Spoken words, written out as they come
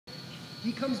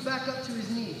he comes back up to his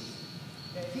knees.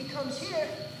 Okay, if he comes here,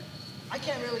 I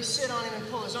can't really sit on him and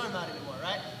pull his arm out anymore,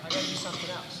 right? I gotta do something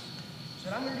else. So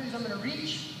what I'm gonna do is I'm gonna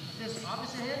reach with this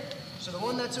opposite hand. So the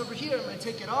one that's over here, I'm gonna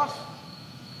take it off.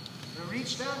 I'm gonna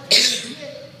reach down and I'm gonna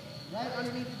get right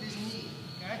underneath of his knee,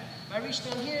 okay? If I reach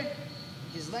down here,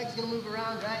 his leg's gonna move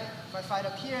around, right? If I fight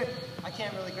up here, I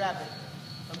can't really grab it.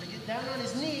 I'm gonna get down on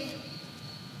his knee,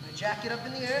 I'm gonna jack it up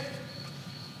in the air,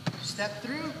 step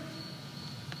through,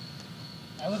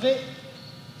 elevate,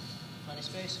 find his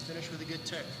face, finish with a good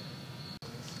Turk.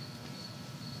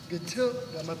 Good tilt,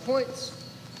 got my points.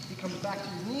 He comes back to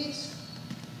his knees,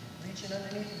 reaching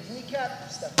underneath his kneecap,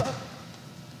 step up,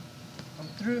 come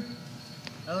through,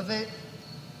 elevate.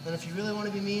 Then if you really want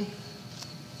to be mean,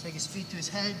 take his feet to his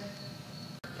head.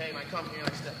 Okay, and I come here and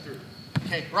I step through.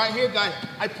 Okay, right here, guys,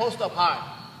 I post up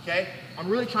high. Okay, I'm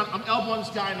elbowing this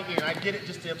guy in the ear, and I get it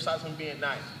just to emphasize him being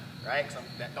nice, right?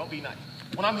 Don't be nice.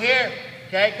 When I'm here,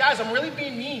 okay, guys, I'm really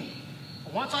being mean.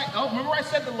 Once remember I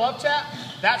said the love tap?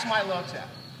 That's my love tap.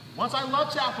 Once I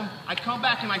love tap him, I come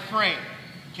back and I frame,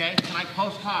 okay, and I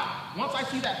post high. Once I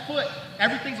see that foot,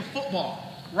 everything's a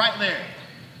football right there.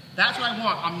 That's what I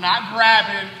want. I'm not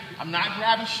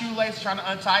grabbing shoelace, trying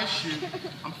to untie his shoe.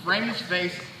 I'm framing his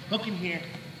face, hooking here,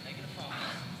 making a fall.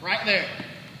 Right there,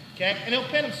 okay, and he'll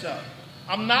pin himself.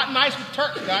 I'm not nice with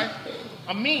Turks, guys.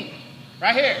 I'm mean,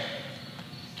 right here,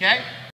 okay?